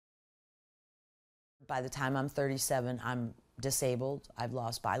By the time I'm 37, I'm disabled. I've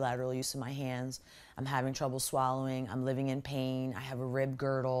lost bilateral use of my hands. I'm having trouble swallowing. I'm living in pain. I have a rib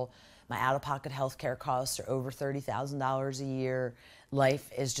girdle. My out-of-pocket health care costs are over $30,000 a year. Life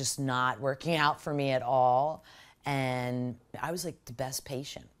is just not working out for me at all. And I was like the best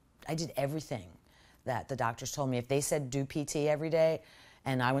patient. I did everything that the doctors told me. If they said do PT every day,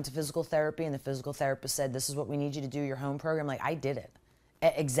 and I went to physical therapy and the physical therapist said, this is what we need you to do, your home program, like I did it.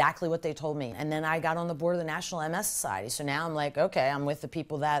 Exactly what they told me. And then I got on the board of the National MS Society. So now I'm like, okay, I'm with the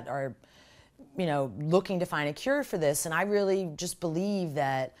people that are, you know, looking to find a cure for this. And I really just believe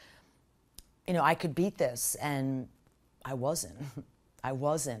that, you know, I could beat this. And I wasn't. I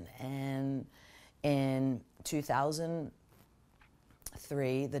wasn't. And in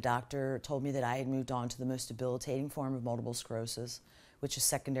 2003, the doctor told me that I had moved on to the most debilitating form of multiple sclerosis, which is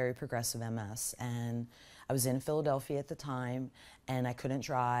secondary progressive MS. And I was in Philadelphia at the time, and I couldn't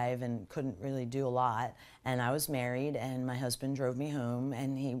drive and couldn't really do a lot. And I was married, and my husband drove me home,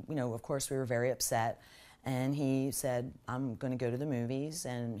 and he, you know, of course we were very upset. And he said, I'm going to go to the movies,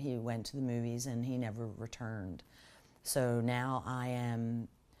 and he went to the movies, and he never returned. So now I am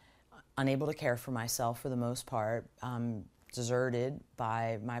unable to care for myself for the most part. I'm deserted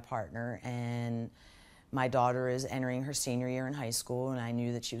by my partner, and my daughter is entering her senior year in high school, and I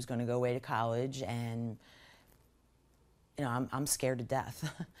knew that she was going to go away to college, and you know, I'm scared to death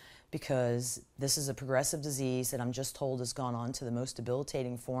because this is a progressive disease that I'm just told has gone on to the most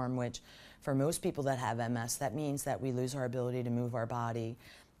debilitating form, which for most people that have MS, that means that we lose our ability to move our body,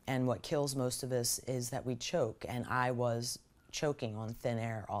 and what kills most of us is that we choke, and I was choking on thin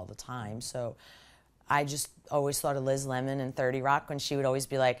air all the time. So I just always thought of Liz Lemon in 30 Rock when she would always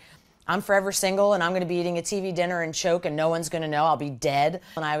be like, I'm forever single and I'm going to be eating a TV dinner and choke and no one's going to know, I'll be dead.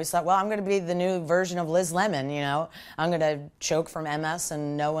 And I always thought, well, I'm going to be the new version of Liz Lemon, you know. I'm going to choke from MS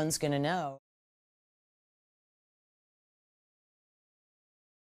and no one's going to know.